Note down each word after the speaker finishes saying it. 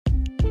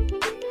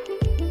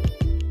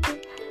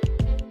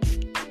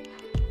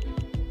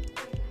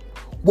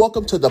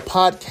Welcome to the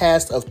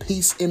podcast of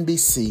Peace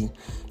NBC,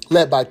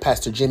 led by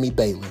Pastor Jimmy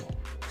Bailey.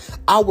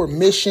 Our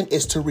mission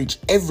is to reach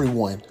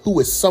everyone who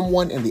is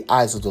someone in the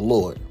eyes of the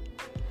Lord.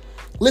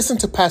 Listen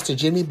to Pastor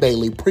Jimmy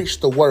Bailey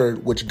preach the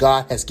word which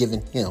God has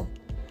given him.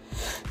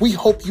 We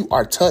hope you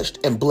are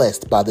touched and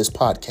blessed by this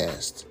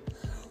podcast.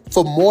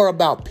 For more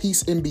about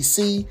Peace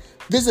NBC,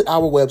 visit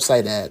our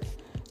website at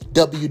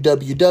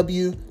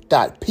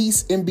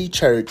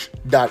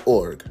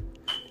www.peacenbchurch.org.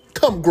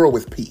 Come grow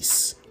with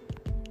peace.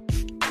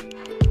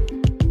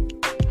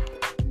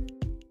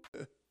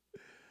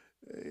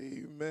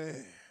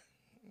 Amen.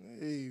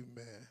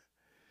 Amen.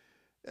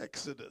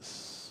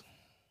 Exodus,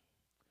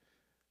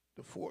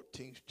 the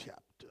 14th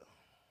chapter.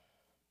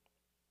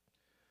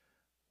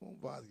 Won't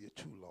bother you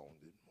too long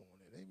this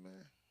morning.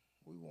 Amen.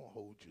 We won't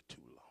hold you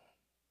too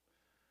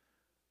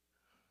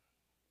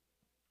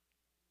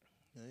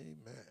long.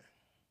 Amen.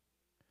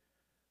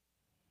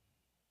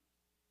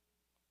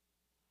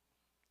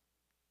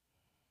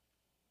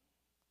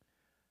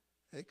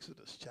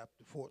 Exodus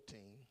chapter 14.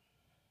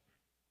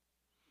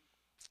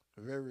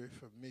 A very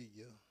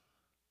familiar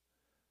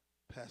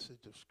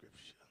passage of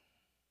Scripture.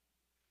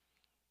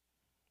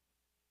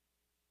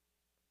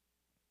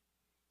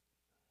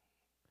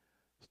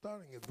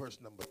 Starting at verse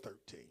number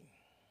 13.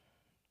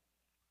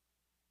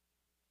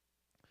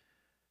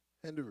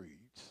 And it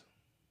reads,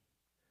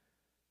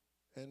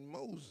 And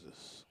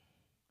Moses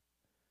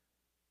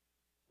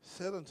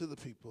said unto the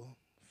people,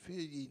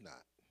 Fear ye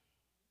not.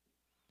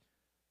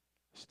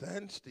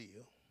 Stand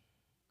still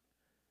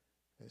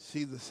and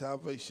see the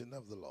salvation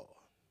of the Lord,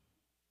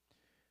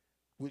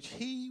 which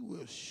he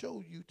will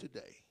show you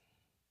today.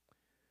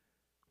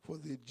 For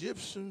the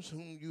Egyptians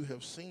whom you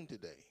have seen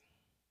today,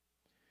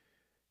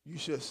 you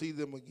shall see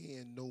them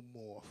again no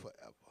more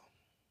forever.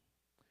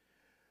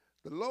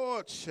 The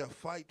Lord shall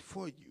fight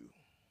for you,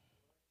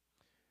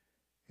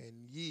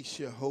 and ye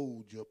shall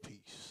hold your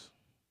peace.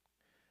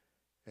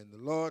 And the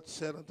Lord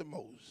said unto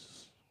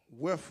Moses,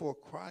 Wherefore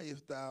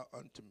criest thou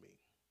unto me?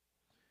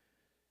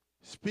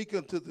 Speak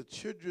unto the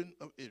children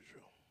of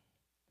Israel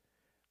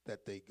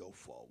that they go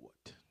forward.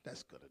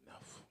 That's good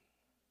enough.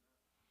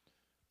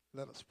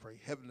 Let us pray.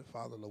 Heavenly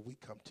Father, Lord, we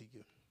come to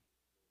you.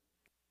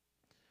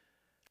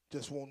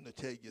 Just wanting to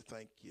tell you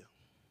thank you.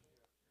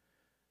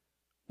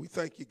 We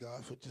thank you,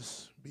 God, for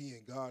just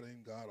being God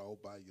and God all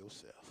by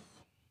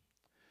yourself.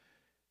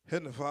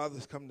 Heavenly Father,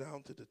 it's come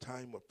down to the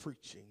time of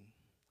preaching.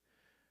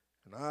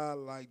 And I,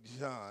 like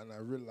John, I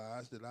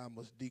realize that I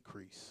must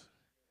decrease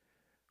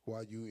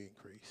while you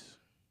increase.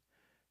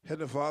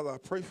 Heavenly Father, I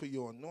pray for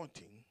your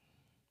anointing,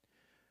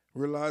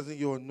 realizing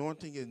your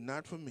anointing is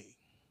not for me,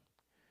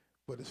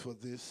 but it's for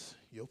this,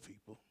 your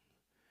people.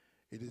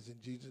 It is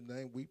in Jesus'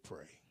 name we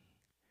pray.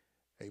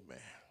 Amen.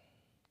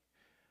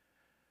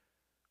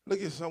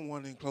 Look at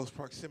someone in close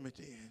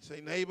proximity and say,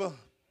 neighbor,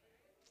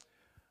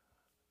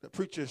 the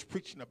preacher is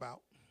preaching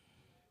about.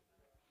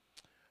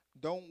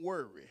 Don't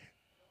worry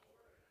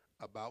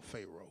about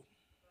Pharaoh.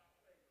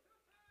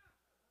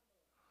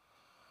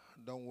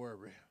 Don't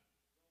worry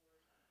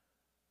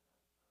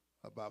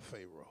about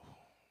Pharaoh.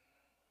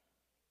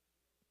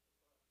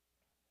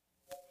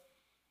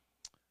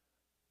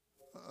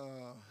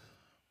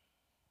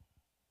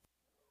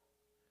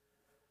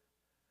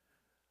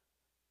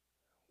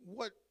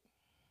 What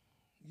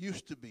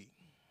used to be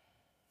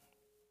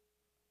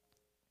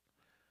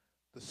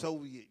the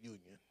Soviet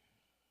Union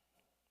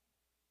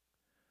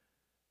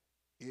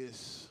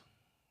is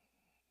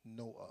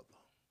no other.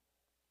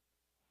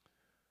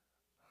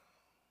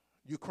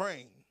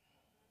 Ukraine,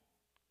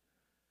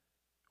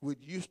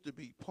 which used to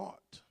be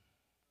part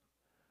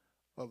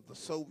of the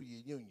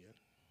Soviet Union,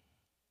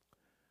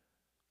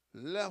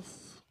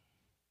 left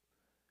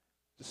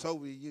the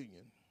Soviet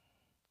Union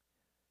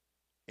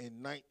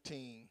in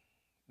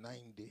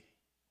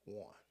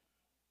 1991.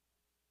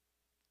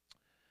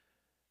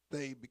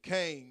 They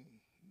became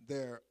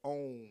their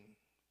own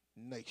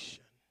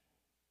nation.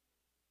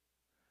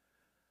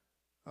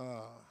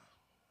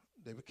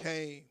 They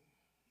became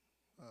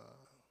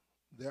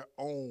their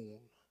own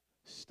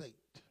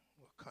state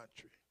or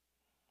country.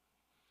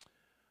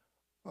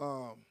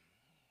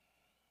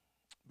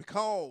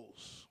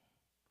 Because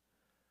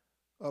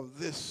of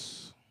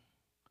this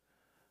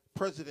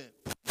president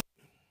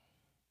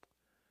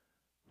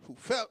who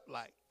felt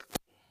like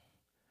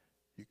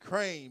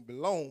Ukraine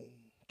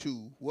belonged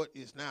to what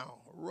is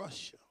now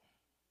Russia.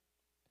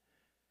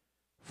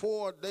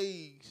 4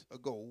 days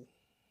ago,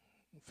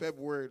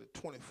 February the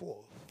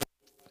 24th,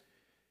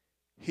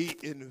 he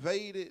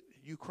invaded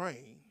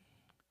Ukraine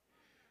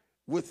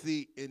with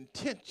the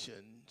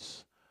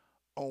intentions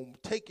on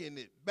taking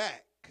it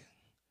back,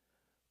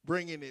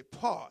 bringing it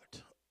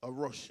part of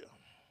Russia.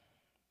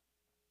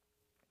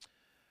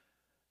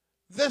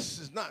 This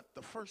is not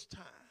the first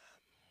time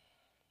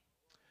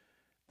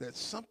that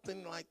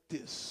something like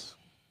this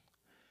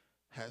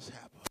has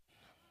happened.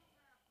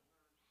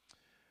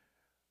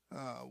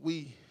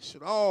 We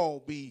should all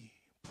be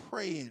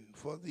praying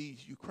for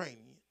these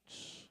Ukrainians.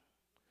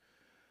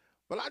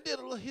 But I did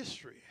a little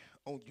history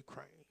on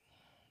Ukraine.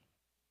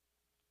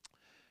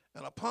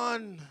 And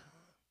upon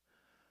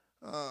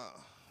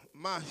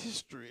my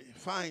history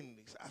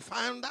findings, I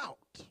found out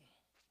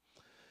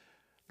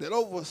that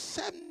over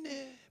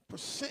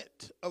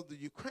 70% of the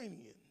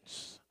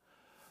Ukrainians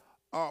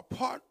are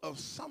part of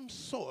some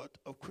sort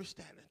of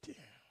Christianity,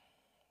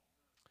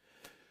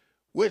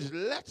 which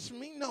lets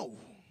me know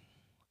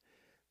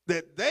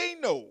that they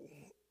know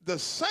the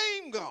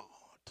same God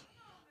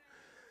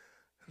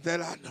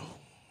that I know.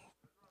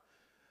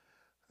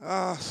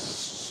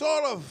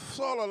 Sort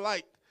of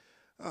like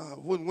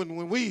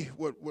when we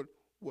were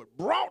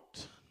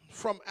brought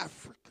from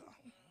Africa.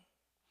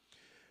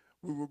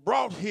 We were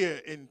brought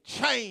here in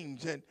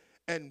chains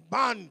and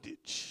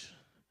bondage,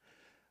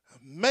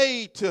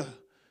 made to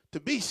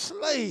be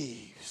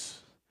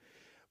slaves.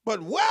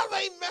 But where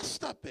they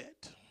messed up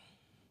at,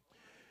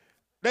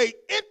 they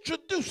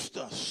introduced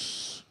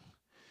us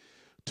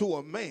to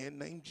a man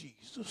named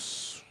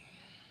Jesus.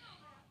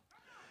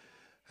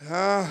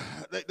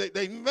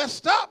 They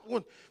messed up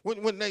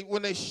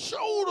when they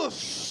showed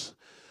us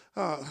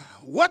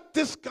what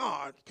this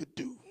God could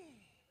do.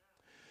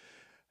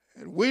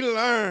 And we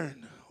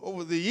learned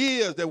over the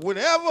years that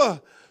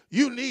whenever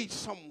you need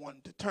someone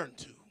to turn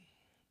to,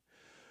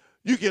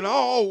 you can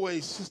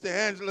always, Sister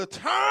Angela,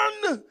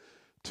 turn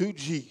to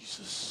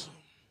Jesus.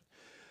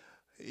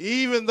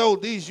 Even though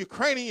these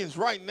Ukrainians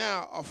right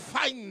now are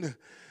fighting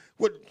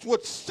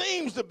what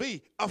seems to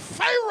be a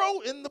Pharaoh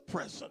in the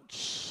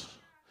presence,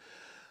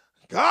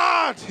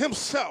 God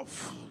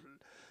himself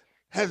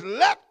has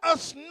let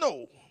us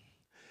know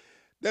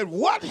that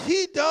what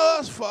he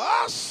does for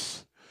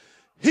us,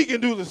 he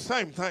can do the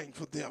same thing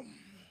for them.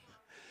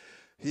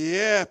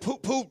 Yeah,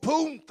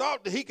 Putin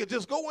thought that he could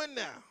just go in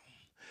there.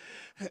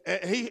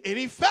 And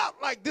he felt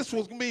like this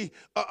was going to be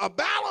a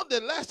battle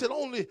that lasted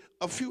only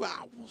a few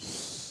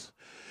hours.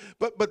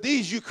 But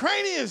these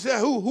Ukrainians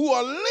who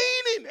are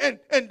leaning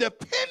and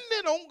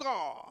dependent on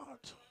God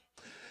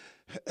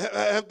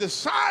have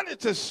decided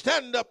to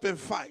stand up and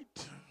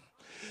fight.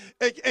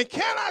 And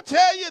can I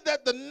tell you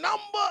that the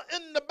number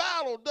in the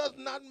battle does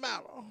not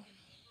matter?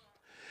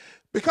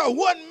 Because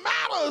what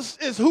matters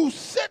is who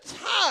sits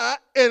high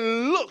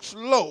and looks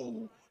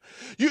low.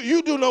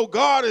 You do know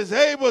God is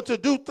able to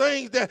do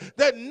things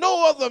that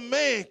no other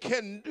man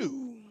can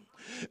do.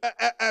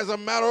 As a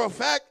matter of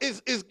fact,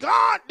 it's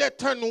God that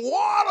turned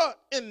water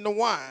into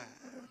wine.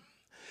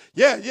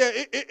 Yeah,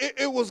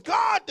 it was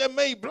God that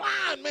made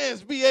blind men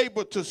be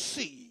able to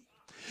see.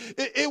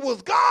 It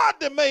was God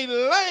that made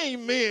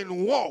lame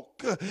men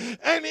walk.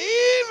 And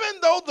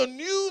even though the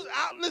news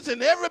outlets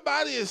and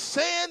everybody is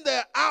saying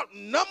they're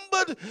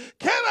outnumbered,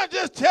 can I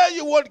just tell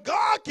you what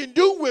God can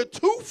do with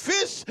 2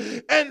 fish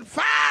and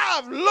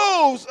 5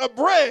 loaves of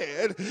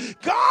bread?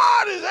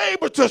 God is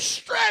able to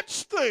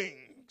stretch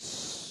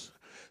things.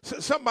 So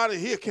somebody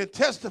here can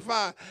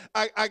testify,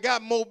 I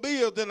got more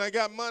bills than I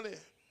got money.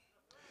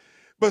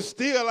 But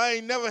still, I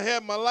ain't never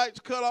had my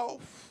lights cut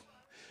off.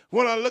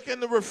 When I look in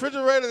the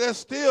refrigerator, there's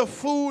still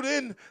food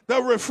in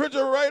the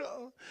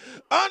refrigerator.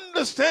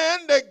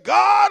 Understand that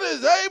God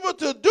is able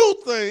to do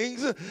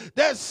things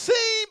that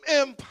seem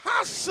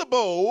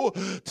impossible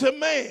to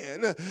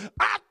man.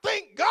 I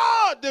thank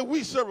God that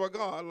we serve a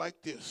God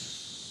like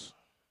this.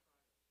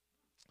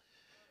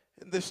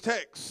 In this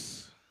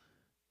text,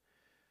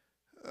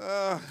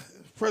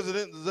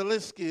 President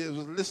Zelensky is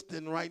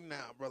listening right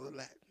now, Brother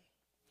Latin.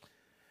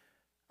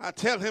 I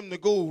tell him to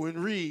go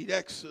and read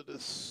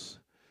Exodus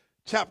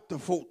chapter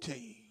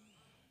 14.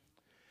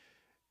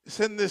 It's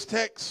in this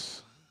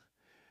text.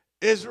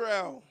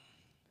 Israel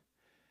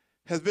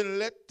has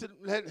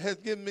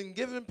been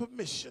given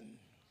permission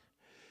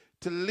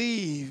to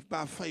leave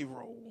by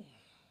Pharaoh.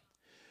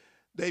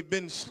 They've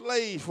been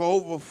slaves for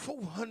over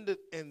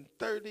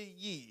 430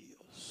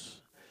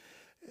 years.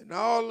 And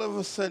all of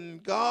a sudden,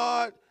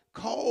 God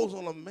calls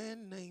on a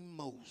man named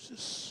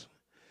Moses.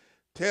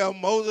 Tell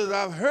Moses,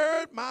 I've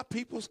heard my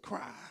people's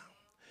cry.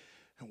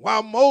 And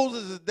while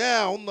Moses is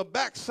down on the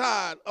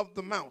backside of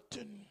the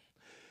mountain,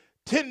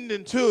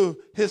 tending to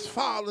his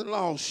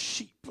father-in-law's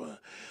sheep,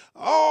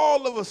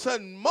 all of a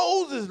sudden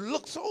Moses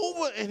looks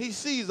over and he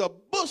sees a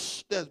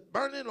bush that's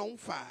burning on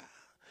fire.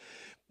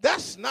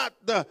 That's not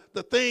the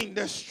thing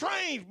that's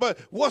strange, but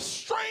what's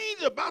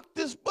strange about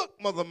this book,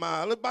 Mother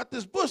Marlin, about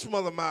this bush,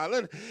 Mother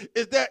Marlin,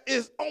 is that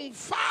it's on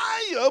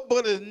fire,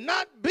 but it's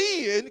not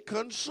being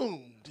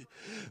consumed.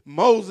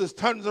 Moses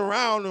turns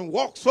around and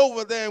walks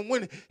over there, and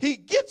when he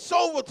gets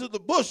over to the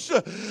bush,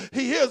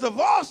 he hears a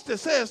voice that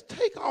says,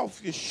 take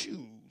off your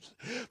shoes,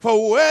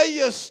 for where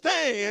you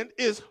stand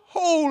is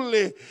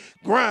holy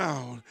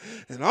ground.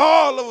 And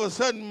all of a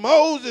sudden,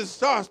 Moses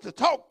starts to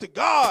talk to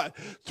God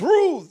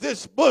through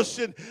this bush.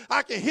 And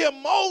I can hear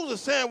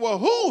Moses saying, well,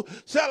 who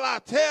shall I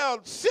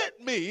tell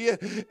sent me?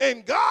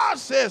 And God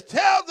says,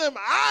 tell them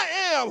I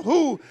am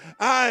who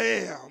I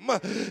am.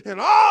 And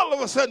all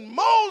of a sudden,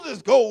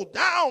 Moses goes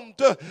down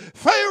to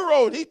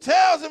Pharaoh. And he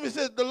tells him, he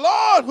says, the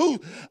Lord who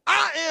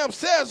I am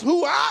says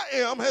who I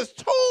am has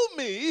told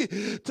me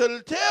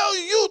to tell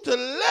you to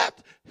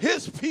let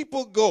his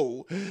people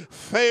go.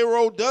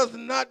 Pharaoh does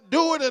not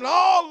do it, and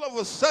all of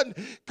a sudden,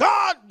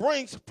 God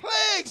brings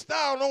plagues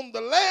down on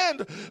the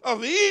land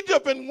of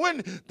Egypt. And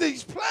when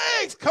these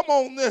plagues come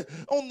on the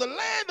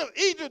land of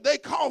Egypt, they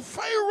cause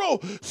Pharaoh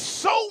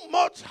so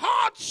much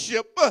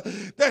hardship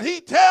that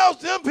he tells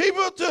them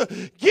people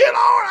to get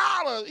on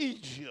out of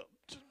Egypt.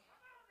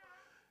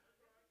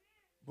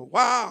 But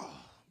wow,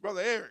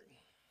 Brother Eric,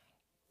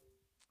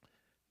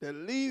 they're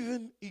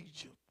leaving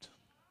Egypt.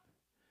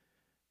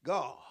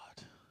 God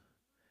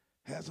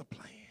has a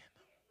plan.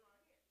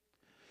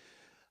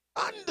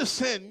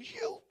 Understand,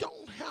 you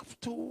don't have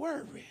to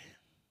worry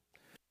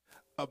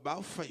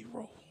about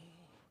Pharaoh.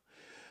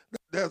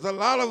 There's a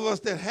lot of us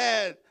that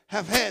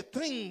have had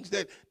things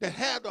that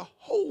had a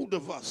hold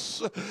of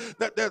us.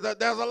 There's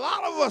a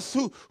lot of us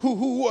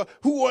who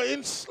are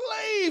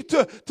enslaved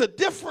to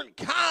different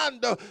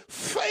kind of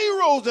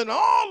pharaohs, and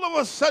all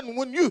of a sudden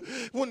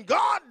when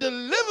God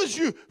delivers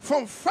you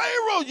from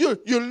Pharaoh,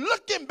 you're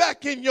looking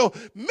back in your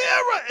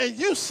mirror and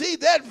you see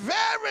that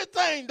very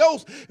thing,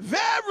 those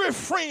very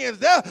friends,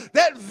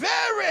 that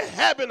very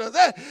habit,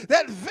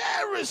 that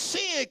very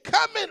sin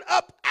coming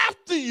up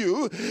after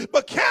you.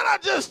 But can I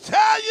just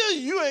tell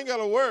you, you ain't got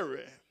to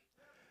worry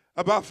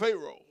about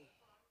Pharaoh.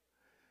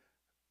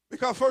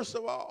 Because first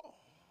of all,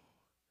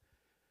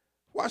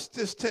 watch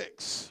this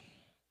text.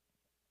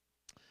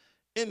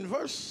 In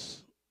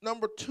verse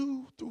number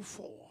 2 through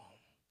 4,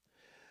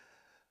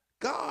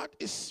 God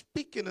is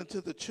speaking unto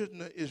the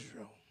children of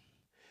Israel.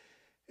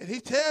 And he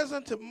tells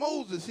unto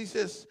Moses, he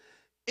says,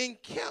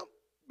 encamp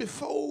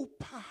before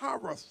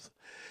Paharoth,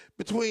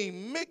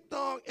 between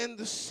Migdol and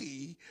the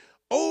sea,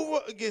 over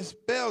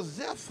against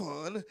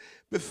Baal-zephon,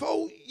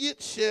 before it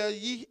shall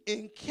ye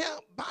encamp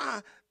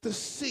by the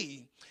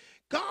sea.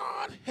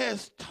 God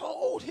has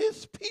told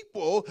his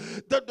people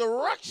the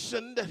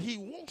direction that he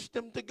wants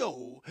them to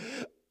go.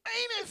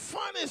 Ain't it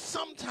funny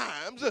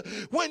sometimes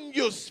when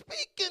you're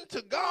speaking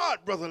to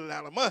God, Brother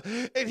Latimer,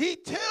 and he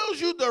tells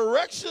you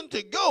direction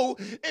to go,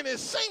 and it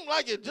seems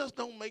like it just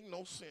don't make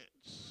no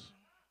sense.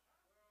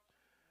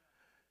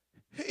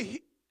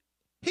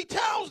 He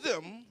tells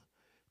them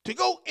to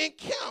go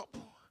encamp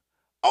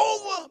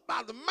over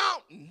by the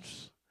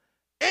mountains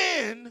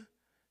and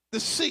the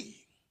sea.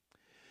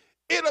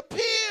 It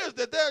appears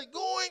that they're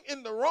going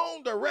in the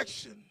wrong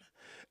direction.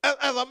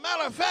 As a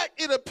matter of fact,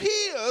 it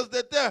appears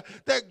that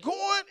they're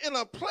going in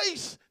a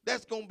place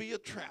that's going to be a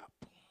trap.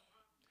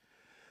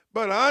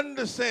 But I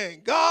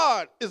understand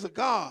God is a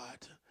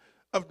God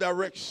of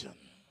direction.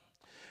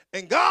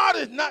 And God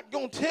is not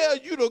going to tell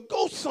you to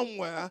go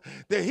somewhere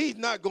that he's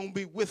not going to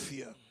be with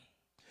you.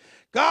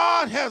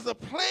 God has a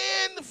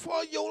plan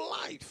for your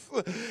life.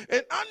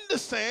 And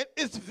understand,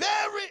 it's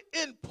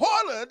very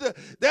important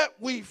that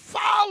we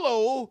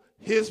follow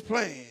his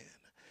plan.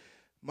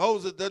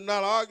 Moses does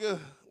not argue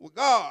with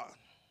God.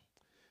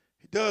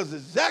 He does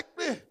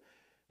exactly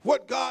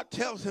what God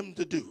tells him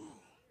to do.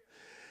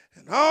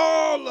 And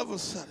all of a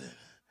sudden,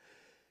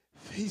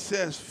 he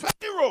says,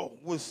 Pharaoh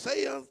will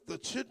say unto the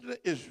children of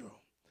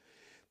Israel,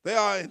 they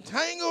are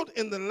entangled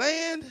in the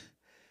land,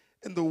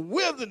 and the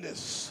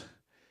wilderness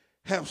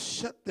have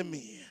shut them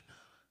in.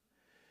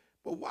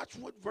 But watch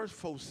what verse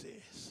 4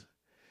 says.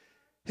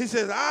 He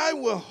says, I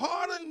will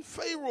harden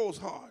Pharaoh's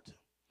heart,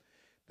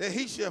 that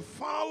he shall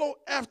follow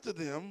after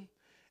them,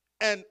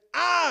 and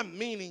I,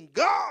 meaning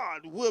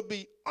God, will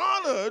be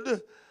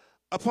honored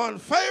upon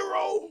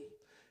Pharaoh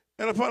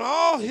and upon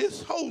all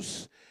his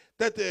hosts,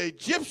 that the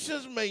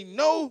Egyptians may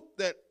know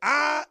that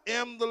I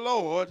am the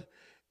Lord.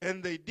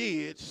 And they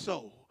did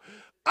so.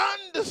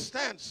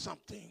 Understand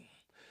something.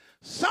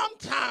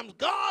 Sometimes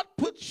God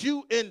puts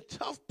you in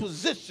tough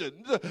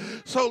positions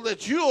so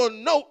that you'll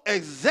know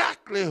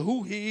exactly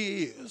who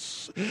he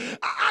is.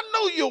 I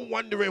know you're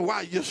wondering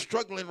why you're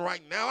struggling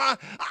right now.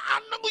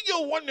 I know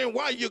you're wondering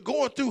why you're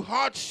going through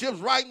hardships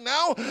right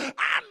now.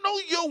 I know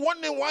you're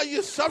wondering why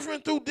you're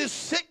suffering through this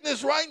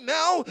sickness right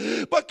now.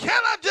 But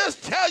can I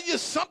just tell you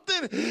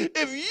something?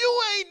 If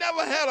you ain't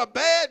never had a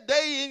bad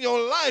day in your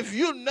life,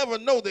 you'll never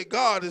know that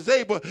God is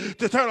able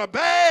to turn a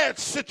bad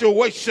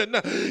situation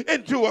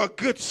into a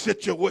good situation.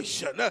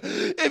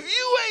 If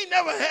you ain't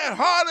never had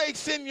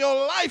heartaches in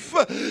your life,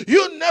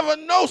 you'll never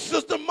know,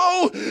 Sister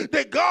Mo,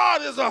 that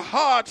God is a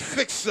heart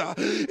fixer.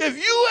 If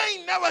you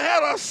ain't never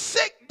had a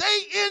sick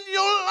day in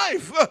your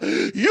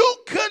life, you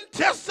can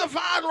testify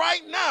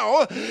right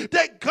now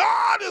that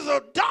God is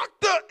a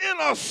doctor in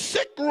a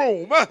sick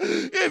room.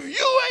 If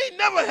you ain't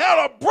never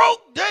had a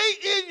broke day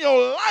in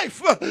your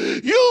life,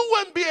 you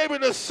wouldn't be able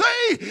to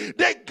say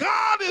that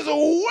God is a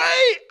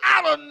way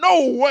out of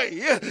no way.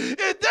 Is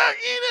there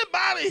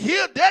anybody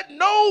here that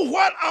know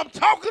what I'm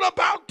talking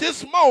about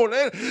this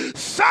morning?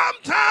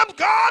 Sometimes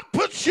God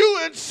puts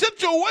you in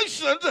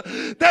situations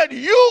that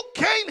you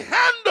can't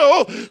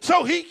handle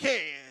so he can.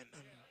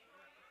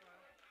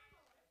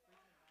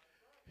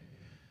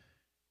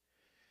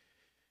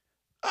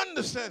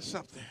 Understand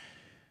something.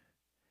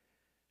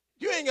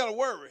 You ain't got to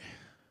worry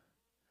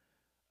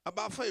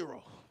about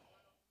Pharaoh.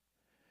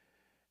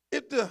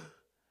 If the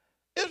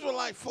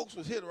Israelite folks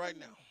was here right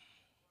now,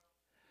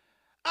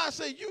 I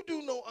say, you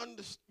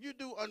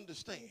do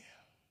understand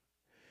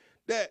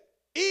that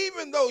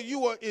even though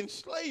you are in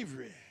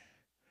slavery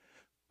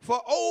for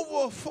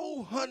over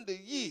 400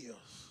 years,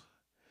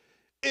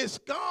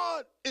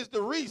 God is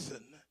the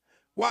reason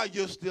why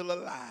you're still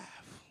alive.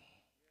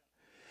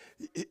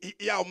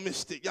 Y'all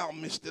missed it. Y'all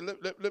missed it.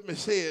 Let me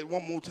say it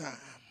one more time.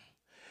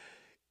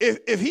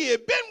 If he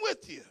had been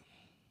with you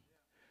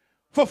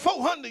for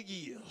 400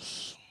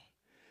 years,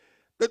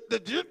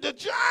 the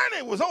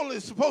journey was only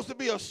supposed to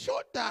be a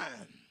short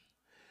time.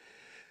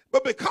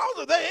 But because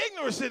of their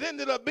ignorance, it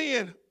ended up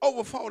being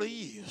over 40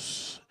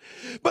 years.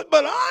 But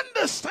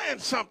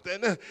understand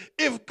something.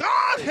 If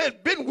God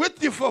had been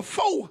with you for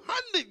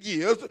 400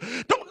 years,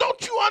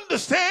 don't you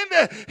understand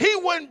that he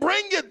wouldn't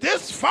bring you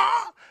this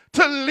far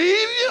to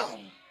leave you?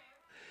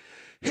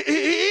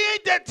 He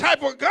ain't that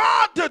type of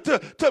God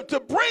to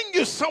bring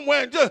you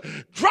somewhere and just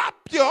drop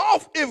you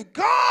off. If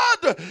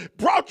God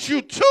brought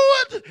you to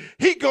it,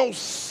 he gonna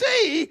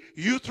see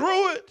you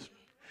through it.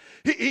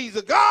 He's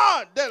a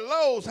God that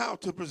knows how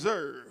to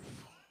preserve.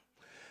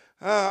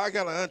 I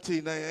got an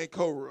auntie named Aunt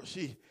Cora.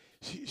 She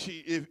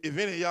if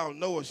any of y'all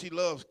know her, she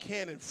loves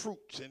canning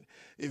fruits. And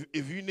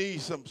if you need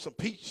some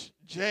peach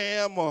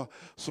jam or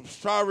some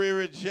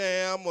strawberry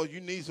jam or you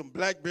need some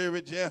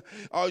blackberry jam,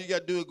 all you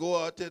got to do is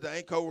go out to the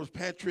Aunt Cora's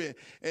pantry.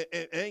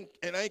 And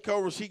Aunt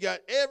Cora, she got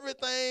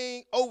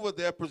everything over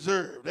there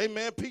preserved.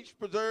 Amen. Peach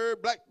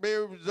preserved,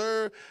 blackberry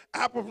preserved,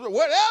 apple preserved,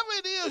 whatever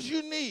it is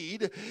you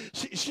need,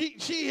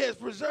 she has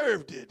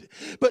preserved it.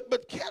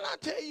 But can I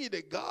tell you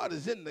that God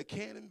is in the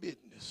canning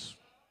business?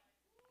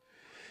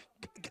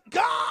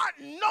 God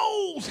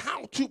knows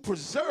how to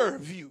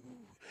preserve you.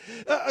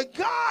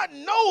 God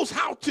knows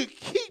how to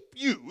keep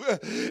you.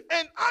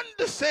 And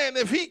understand,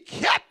 if he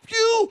kept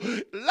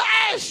you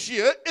last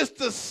year, it's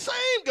the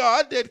same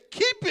God that's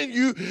keeping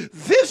you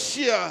this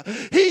year.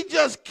 He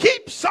just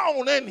keeps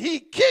on and he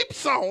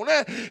keeps on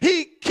and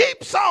he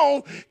keeps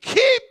on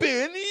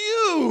keeping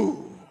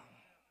you.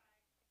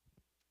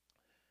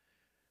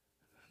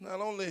 Not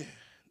only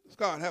does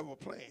God have a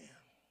plan,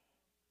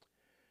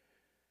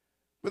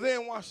 but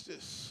then watch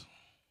this.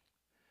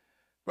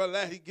 Brother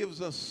Ladd, he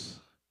gives us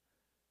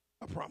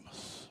a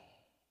promise.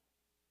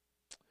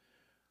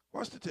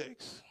 Watch the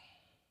text.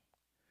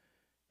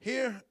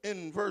 Here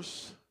in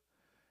verse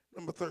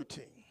number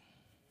 13.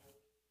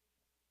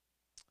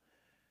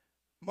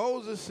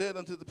 Moses said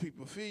unto the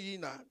people, fear ye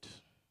not,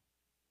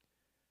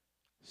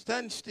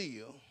 stand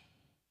still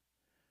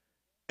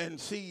and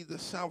see the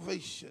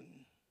salvation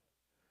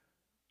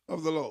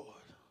of the Lord.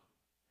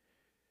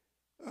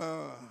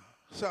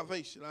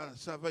 Salvation.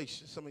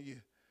 Some of you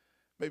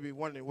may be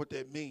wondering what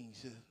that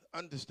means.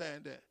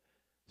 Understand that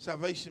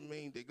salvation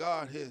means that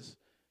God has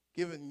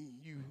given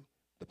you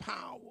the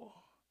power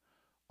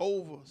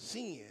over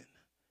sin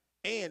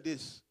and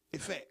its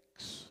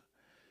effects.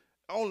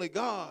 Only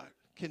God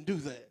can do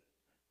that.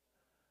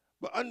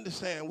 But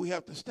understand, we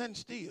have to stand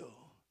still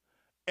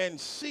and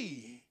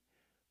see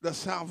the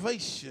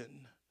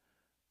salvation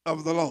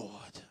of the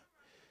Lord.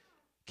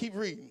 Keep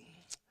reading.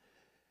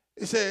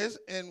 It says,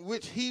 in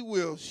which he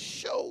will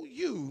show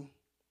you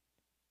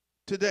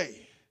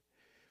today.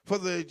 For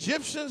the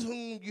Egyptians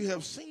whom you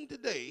have seen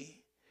today,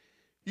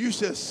 you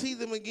shall see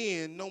them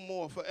again no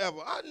more forever.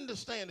 I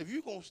understand if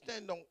you're going to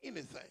stand on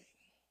anything,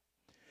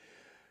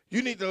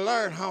 you need to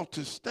learn how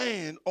to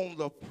stand on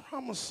the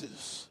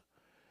promises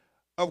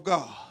of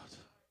God.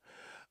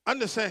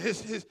 Understand,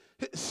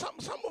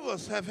 some of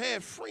us have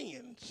had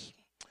friends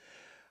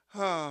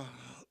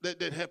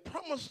that have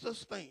promised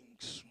us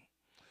things.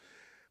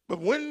 But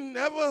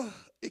whenever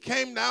it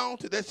came down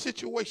to that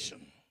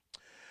situation,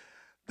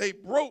 they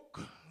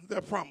broke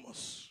their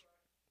promise.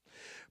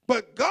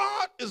 But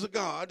God is a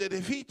God that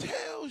if he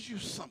tells you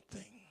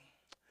something,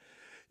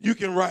 you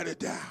can write it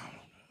down.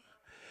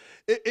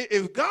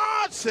 If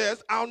God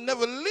says, I'll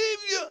never leave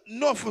you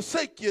nor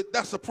forsake you,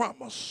 that's a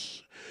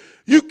promise.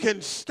 You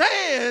can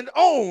stand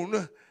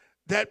on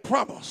that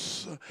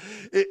promise.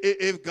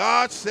 If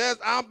God says,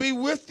 I'll be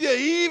with you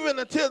even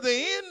until the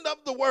end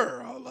of the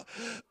world,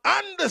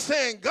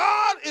 understand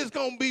God is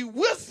going to be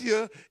with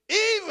you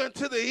even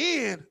to the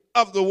end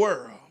of the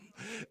world.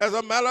 As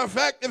a matter of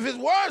fact, if his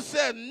word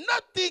said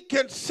nothing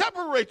can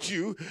separate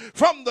you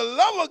from the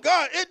love of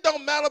God, it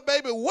don't matter,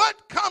 baby,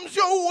 what comes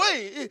your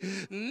way.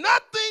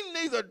 Nothing,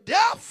 neither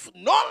death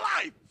nor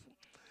life,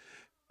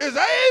 is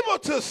able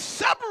to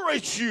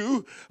separate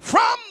you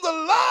from the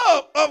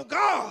love of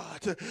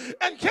God.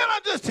 And can I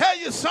just tell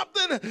you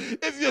something?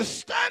 If you're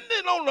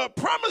standing on the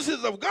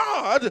promises of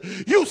God,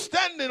 you're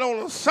standing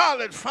on a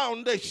solid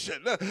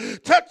foundation.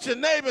 Touch your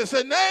neighbor and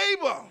say,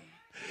 neighbor,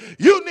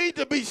 you need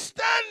to be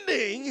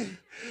standing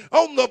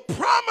on the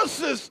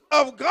promises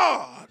of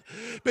God,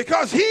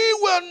 because he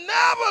will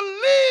never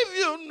leave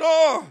you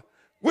nor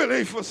will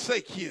he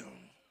forsake you.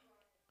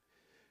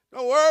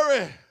 Don't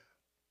worry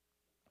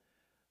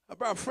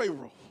about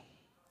Pharaoh.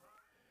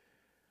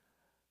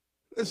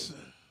 Listen,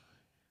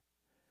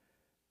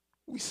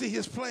 we see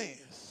his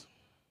plans.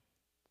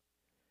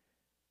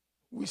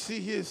 We see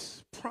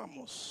his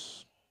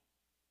promise.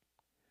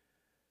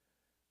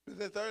 But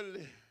then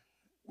thirdly,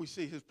 we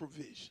see his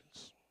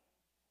provisions.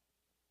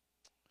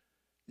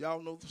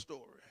 Y'all know the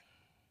story.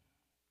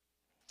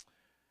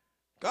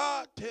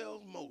 God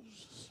tells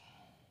Moses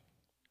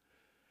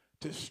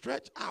to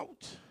stretch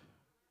out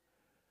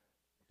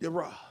your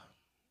rod.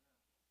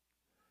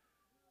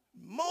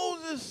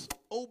 Moses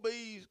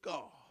obeys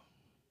God,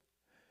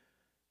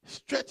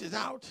 stretches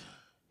out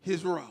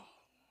his rod.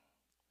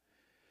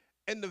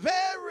 And the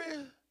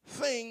very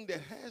thing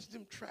that has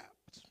them trapped,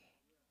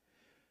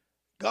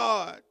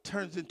 God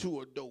turns into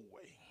a doorway.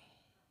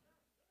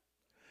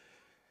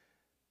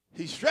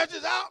 He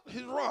stretches out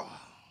his rod,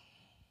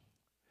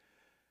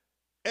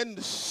 and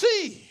the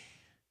sea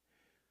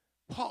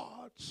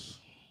parts.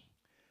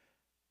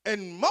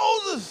 And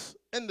Moses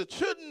and the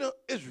children of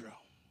Israel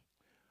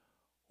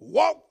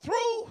walked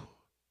through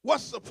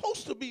what's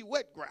supposed to be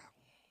wet ground.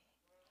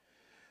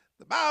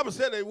 The Bible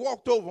said they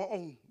walked over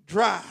on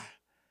dry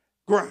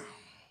ground.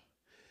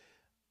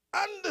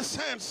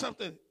 Understand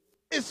something.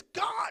 It's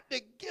God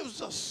that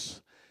gives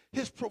us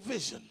his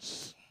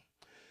provisions.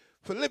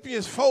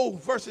 Philippians 4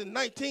 verses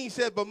 19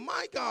 said, but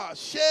my God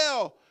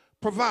shall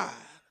provide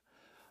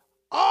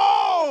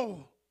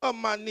all of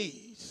my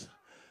needs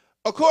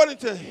according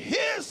to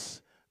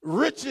his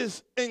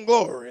riches and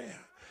glory.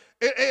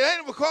 It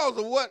ain't because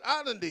of what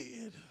I done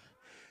did.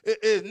 It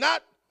is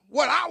not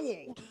what I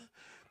want,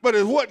 but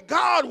it's what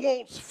God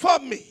wants for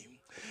me.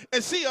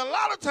 And see, a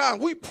lot of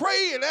times we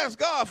pray and ask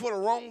God for the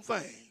wrong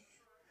thing.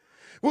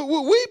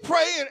 We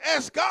pray and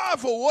ask God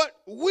for what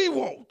we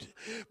want.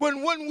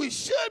 When we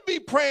should be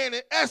praying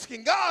and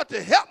asking God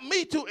to help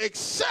me to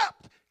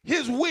accept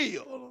his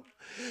will.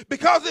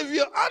 Because if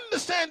you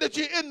understand that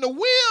you're in the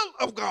will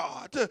of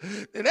God,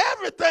 then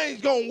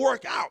everything's going to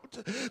work out.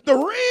 The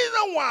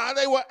reason why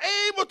they were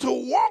able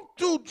to walk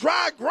through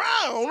dry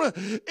ground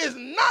is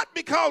not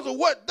because of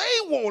what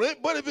they wanted,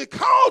 but it's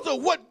because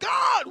of what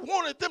God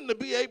wanted them to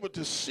be able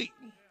to see.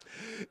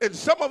 And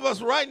some of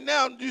us right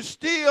now, you're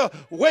still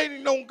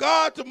waiting on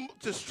God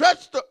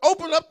to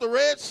open up the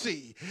Red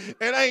Sea.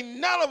 And ain't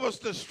none of us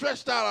that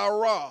stretched out our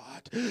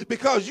rod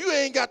because you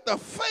ain't got the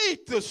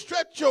faith to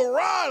stretch your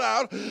rod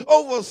out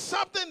over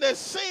something that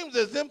seems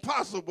as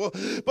impossible.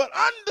 But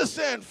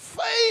understand,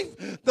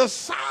 faith the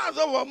size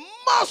of a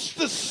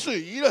mustard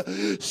seed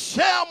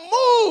shall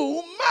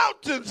move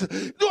mountains.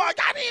 Do I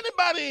got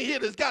anybody in here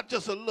that's got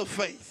just a little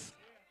faith?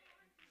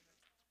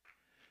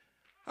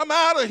 I'm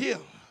out of here.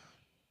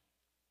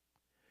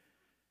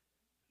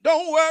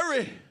 Don't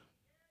worry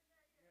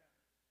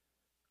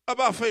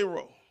about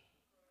Pharaoh.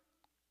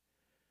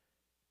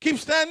 Keep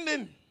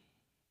standing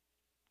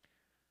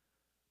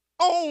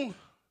on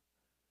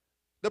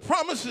the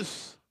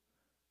promises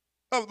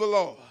of the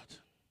Lord.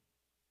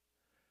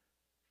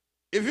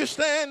 If you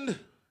stand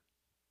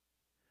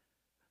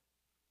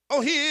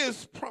on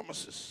his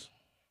promises,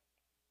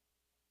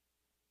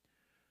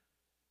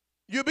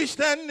 you'll be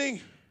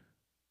standing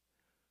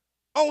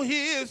on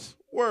his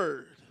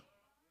word.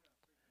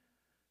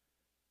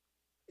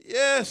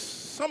 Yes,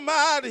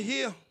 somebody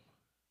here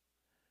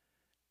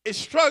is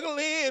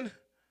struggling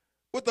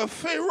with a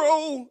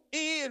Pharaoh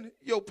in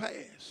your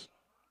past.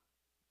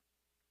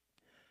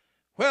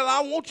 Well,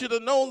 I want you to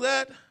know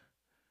that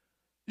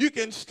you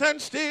can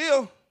stand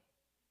still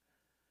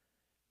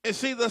and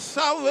see the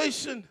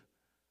salvation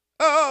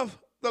of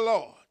the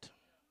Lord.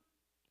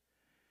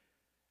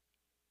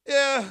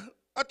 Yeah,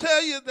 I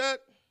tell you that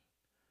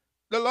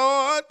the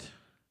Lord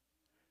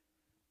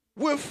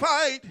will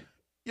fight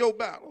your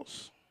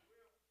battles.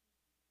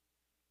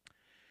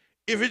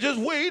 If you just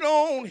wait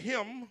on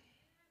him,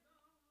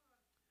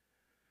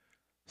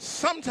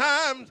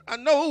 sometimes I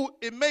know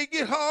it may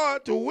get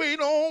hard to wait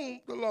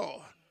on the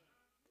Lord.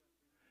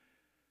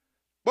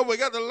 But we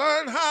got to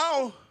learn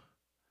how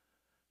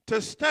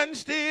to stand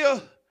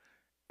still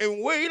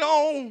and wait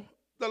on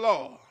the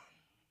Lord.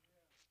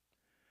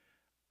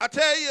 I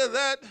tell you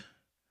that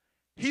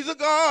he's a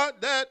God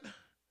that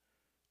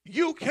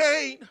you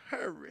can't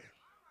hurry.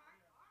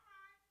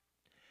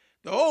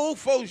 The old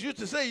folks used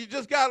to say you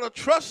just got to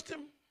trust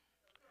him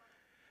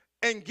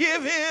and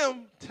give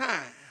him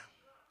time.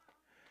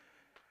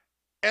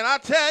 And I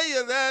tell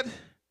you that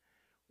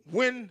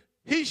when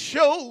he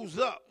shows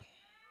up,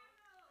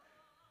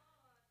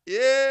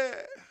 yeah,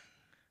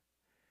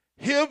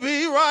 he'll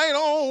be right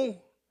on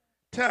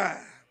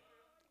time.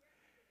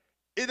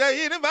 Is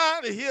there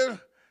anybody here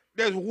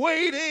that's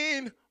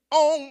waiting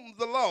on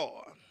the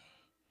Lord?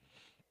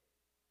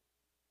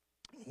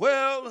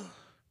 Well,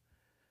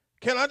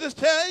 can I just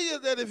tell you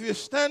that if you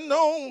stand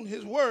on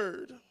his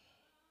word,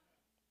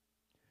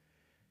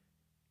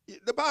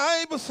 the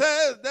Bible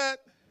says that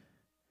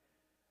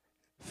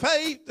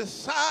faith the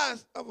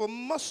size of a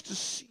mustard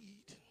seed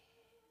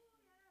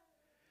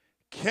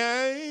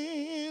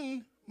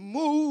can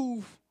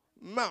move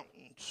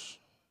mountains.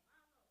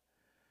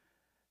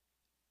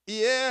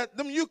 Yeah,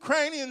 them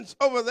Ukrainians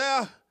over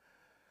there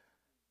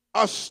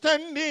are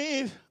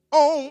standing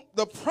on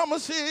the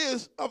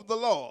promises of the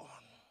Lord.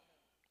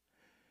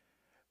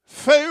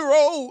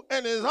 Pharaoh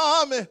and his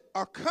army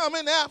are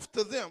coming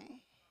after them.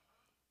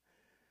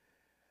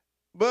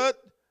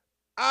 But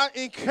I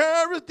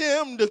encourage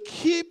them to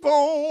keep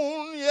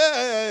on,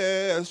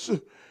 yes,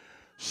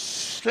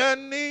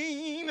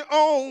 standing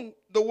on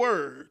the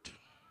word.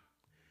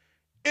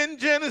 In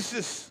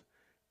Genesis,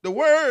 the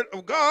word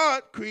of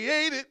God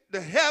created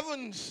the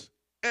heavens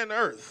and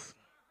earth.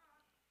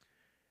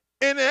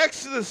 In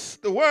Exodus,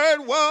 the word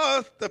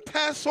was the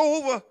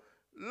Passover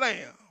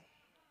lamb.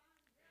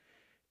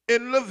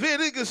 In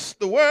Leviticus,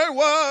 the word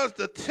was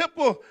the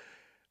temple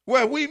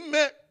where we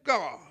met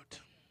God.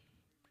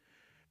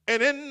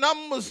 And in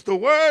Numbers, the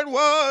word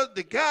was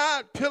the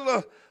God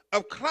pillar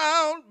of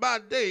cloud by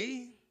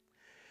day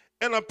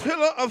and a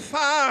pillar of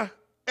fire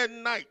at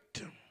night.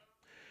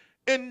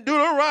 In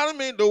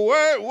Deuteronomy, the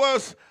word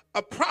was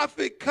a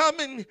prophet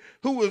coming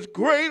who was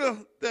greater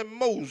than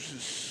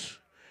Moses.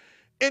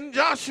 In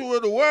Joshua,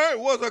 the word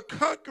was a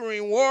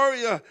conquering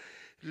warrior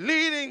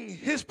leading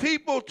his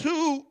people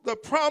to the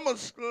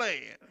promised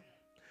land.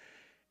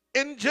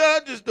 In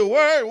Judges, the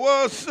word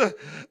was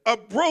a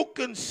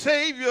broken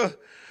Savior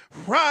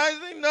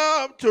rising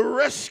up to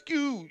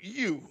rescue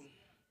you.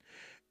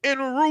 In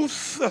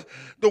Ruth,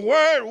 the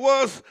word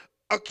was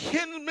a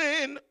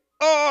kinsman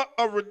or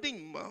a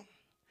redeemer.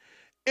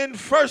 In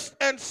 1st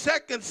and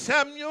 2nd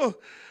Samuel,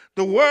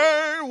 the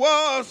word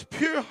was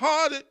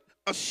pure-hearted,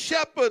 a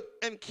shepherd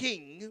and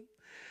king.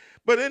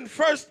 But in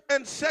 1st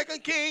and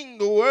 2nd King,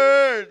 the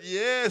word,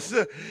 yes,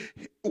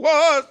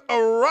 was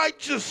a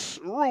righteous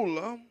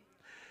ruler.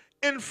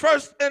 In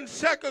 1st and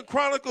 2nd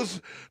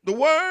Chronicles, the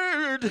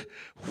word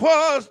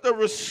was the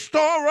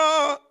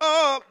restorer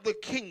of the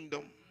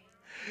kingdom.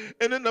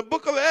 And in the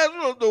book of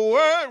Ezra, the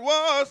word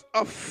was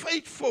a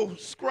faithful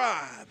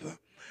scribe.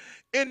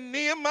 In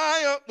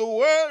Nehemiah, the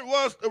word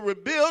was the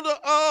rebuilder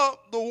of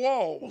the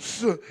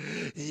walls.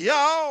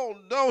 Y'all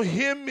don't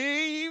hear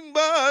me,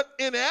 but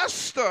in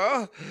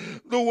Esther,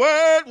 the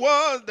word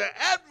was the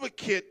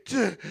advocate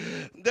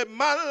that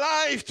my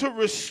life to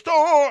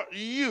restore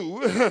you.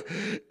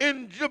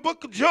 In the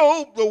book of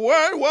Job, the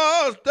word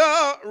was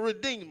the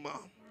redeemer.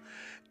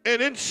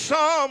 And in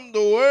Psalm,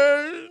 the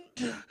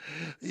word,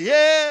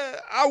 yeah,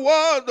 I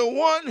was the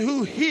one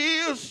who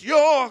hears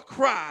your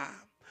cry.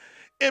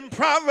 In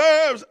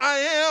Proverbs, I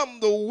am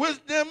the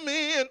wisdom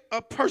in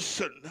a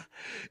person.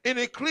 In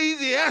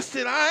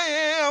Ecclesiastes, I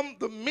am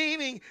the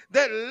meaning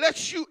that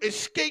lets you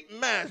escape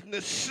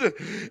madness.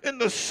 In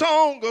the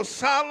Song of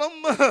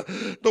Solomon,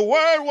 the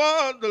word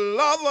was the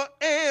lover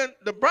and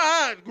the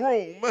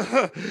bridegroom.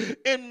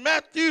 In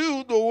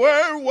Matthew, the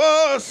word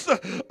was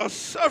a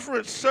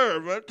suffering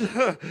servant.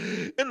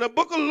 In the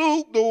book of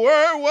Luke, the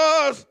word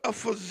was a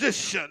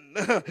physician.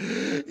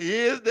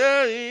 Is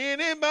there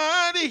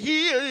anybody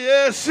here,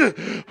 yes,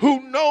 who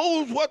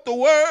knows what the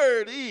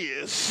word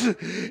is?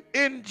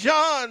 In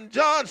John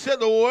said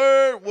the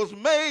word was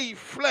made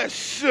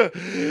flesh,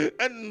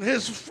 and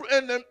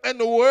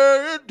the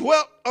word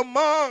dwelt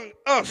among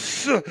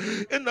us.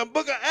 In the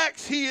book of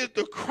Acts, he is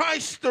the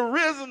Christ, the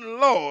risen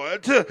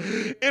Lord.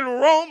 In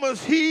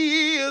Romans,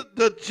 he is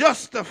the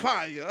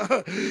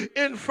justifier.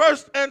 In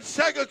 1st and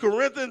 2nd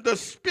Corinthians, the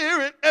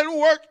Spirit at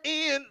work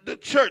in the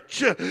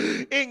church.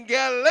 In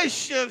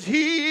Galatians,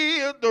 he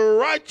is the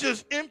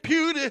righteous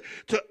imputed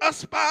to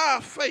us by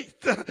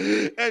faith.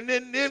 And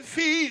in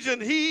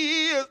Ephesians,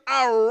 he is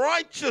our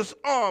righteous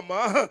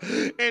armor.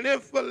 And in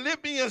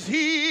Philippians,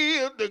 he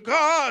is the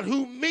God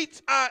who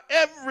meets our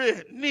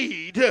every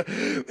need.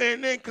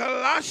 And in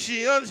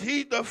Colossians,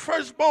 he's the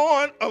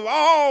firstborn of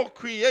all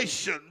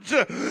creations.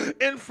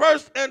 In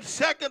 1st and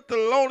 2nd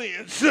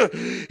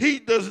Thessalonians, he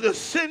does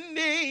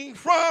descending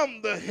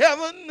from the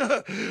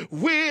heaven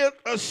with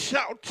a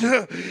shout.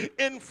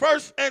 In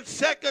 1st and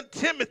 2nd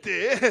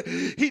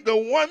Timothy, he's the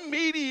one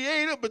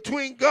mediator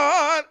between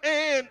God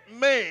and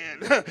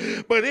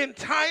man. But in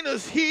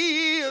Titus,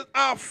 he is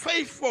our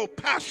faithful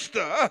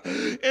pastor.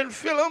 In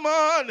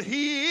Philemon,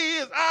 he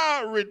is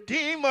our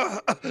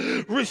redeemer,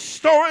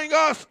 restoring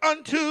us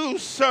unto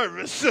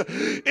service.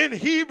 In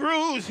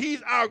Hebrews,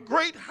 he's our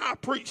great high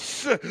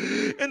priest.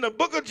 In the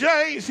book of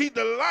James, he's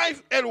the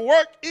life at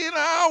work in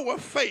our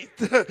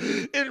faith.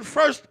 In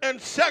 1st and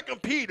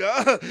 2nd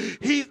Peter,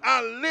 he's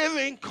our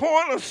living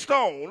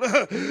cornerstone.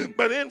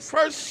 But in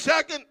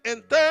 1st, 2nd,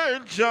 and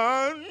 3rd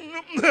John,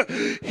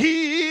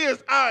 he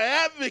is our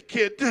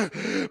advocate,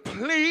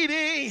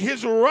 pleading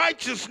his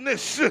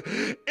righteousness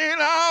in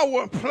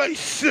our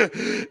place.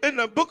 In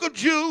the book of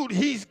Jude,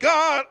 he's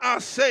God our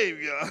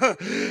Savior.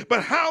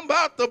 But how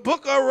about the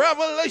book of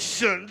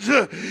Revelations?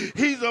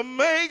 He's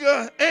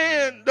Omega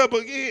and the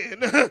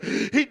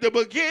beginning. He's the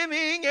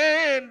beginning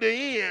and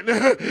the end.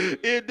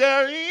 Is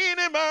there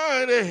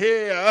anybody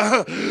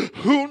here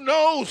who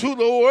knows who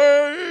the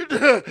word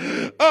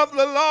of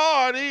the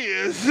Lord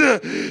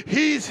is?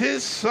 He's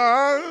his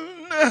son,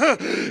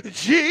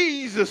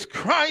 Jesus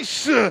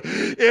Christ.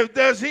 If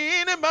there's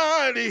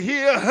anybody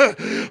here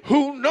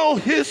who know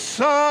his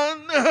son,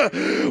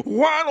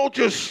 why don't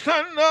you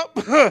stand up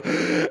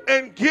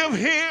and give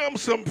him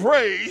some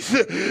praise?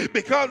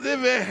 Because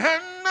if it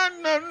had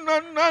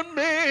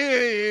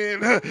man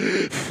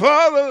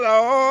for the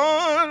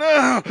Lord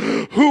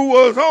who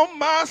was on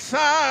my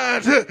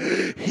side.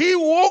 He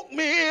woke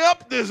me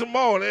up this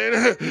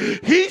morning.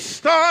 He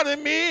started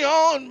me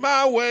on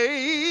my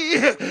way.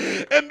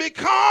 And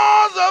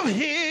because of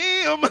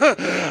him,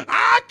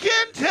 I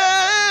can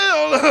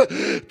tell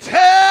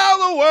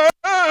the world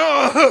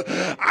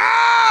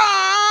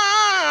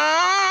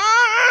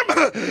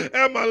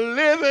I'm a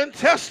living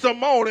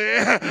testimony.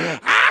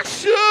 I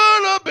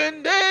should have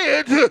been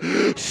dead,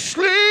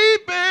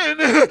 sleeping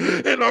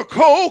in a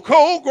cold,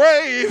 cold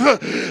grave.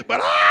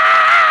 But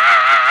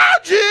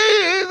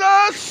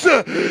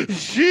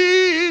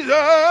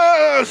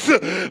Jesus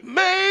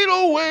made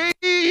a way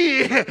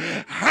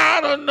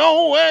out of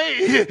no way.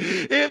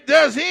 If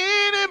there's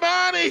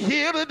anybody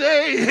here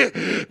today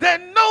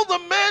that know the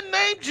man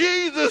named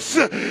Jesus,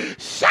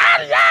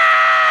 shout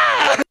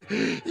yeah!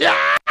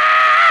 Yeah!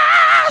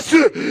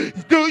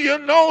 Do you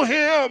know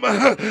him?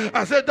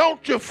 I said,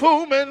 don't you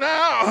fool me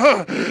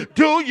now.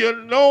 Do you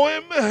know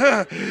him?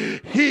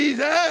 He's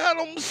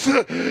Adam's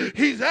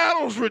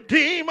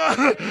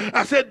redeemer.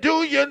 I said,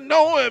 do you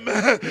know him?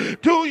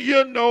 Do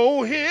you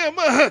know him?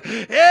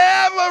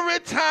 Every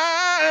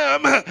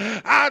time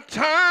I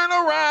turn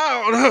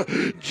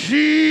around,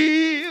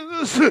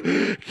 Jesus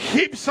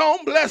keeps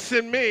on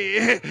blessing me.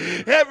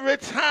 Every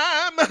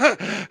time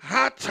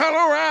I turn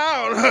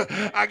around,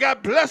 I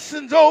got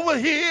blessings over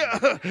here,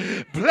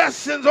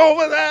 blessings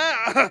over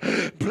there,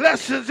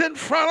 blessings in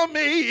front of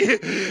me.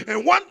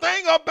 And one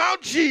thing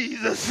about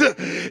Jesus,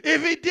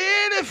 if he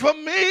did it for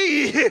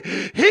me,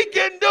 he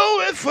can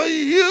do it for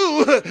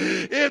you.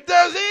 If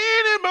there's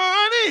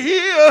anybody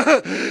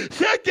here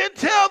that can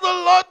tell the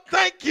Lord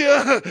thank you,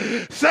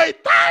 say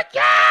thank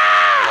you.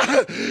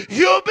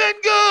 You've been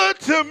good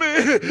to me.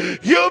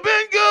 You've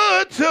been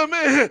good to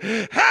me.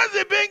 Has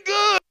he been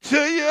good to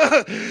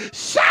you?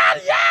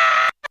 Shout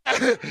yeah.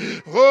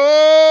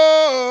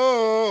 Oh,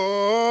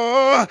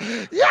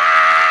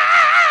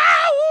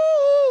 yeah.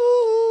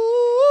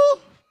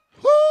 Woo,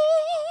 woo.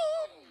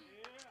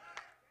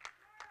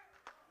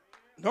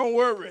 Don't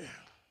worry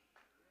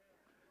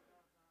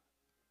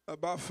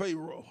about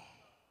Pharaoh.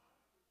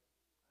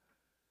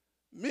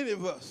 Many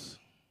of us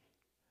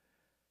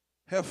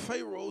have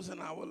Pharaohs in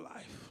our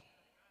life.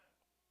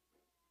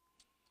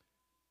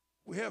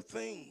 We have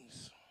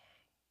things,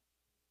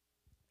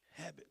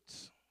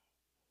 habits,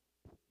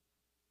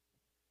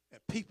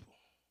 and people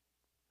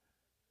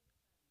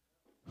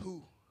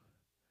who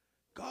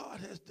God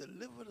has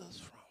delivered us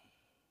from,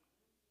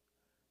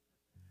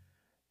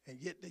 and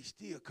yet they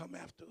still come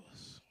after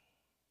us.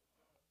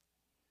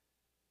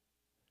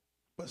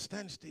 But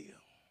stand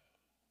still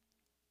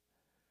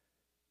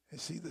and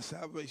see the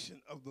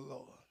salvation of the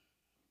Lord.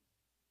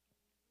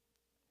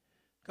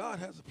 God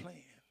has a plan.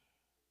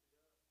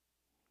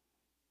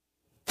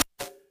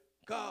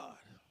 God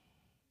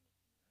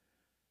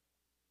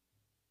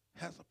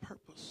has a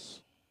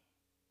purpose.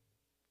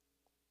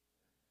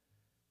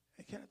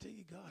 And can I tell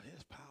you, God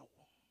has power.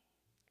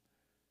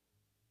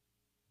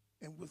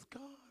 And with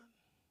God,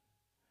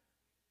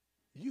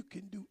 you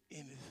can do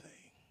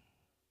anything.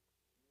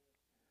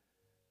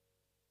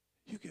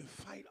 You can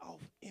fight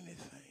off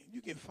anything.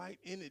 You can fight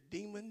any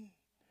demon.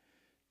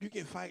 You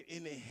can fight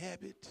any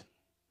habit.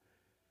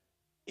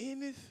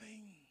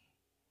 Anything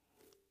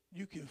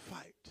you can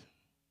fight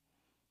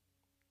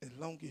as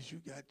long as you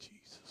got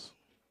Jesus.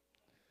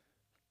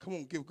 Come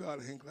on, give God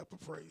a hand clap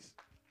of praise.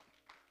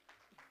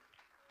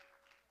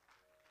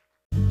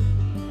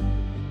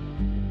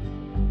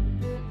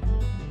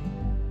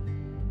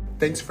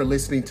 Thanks for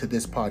listening to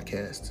this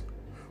podcast.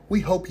 We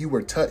hope you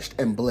were touched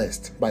and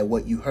blessed by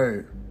what you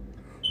heard.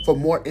 For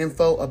more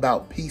info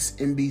about Peace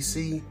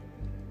MBC,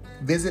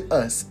 visit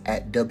us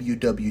at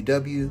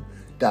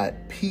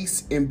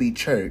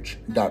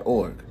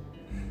www.peacembchurch.org.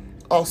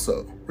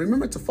 Also,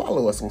 remember to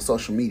follow us on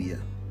social media.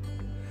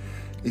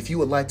 If you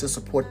would like to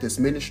support this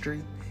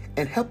ministry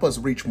and help us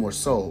reach more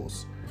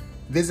souls,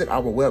 visit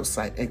our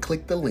website and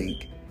click the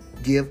link,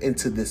 Give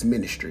into this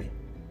ministry.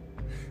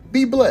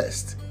 Be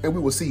blessed, and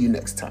we will see you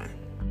next time.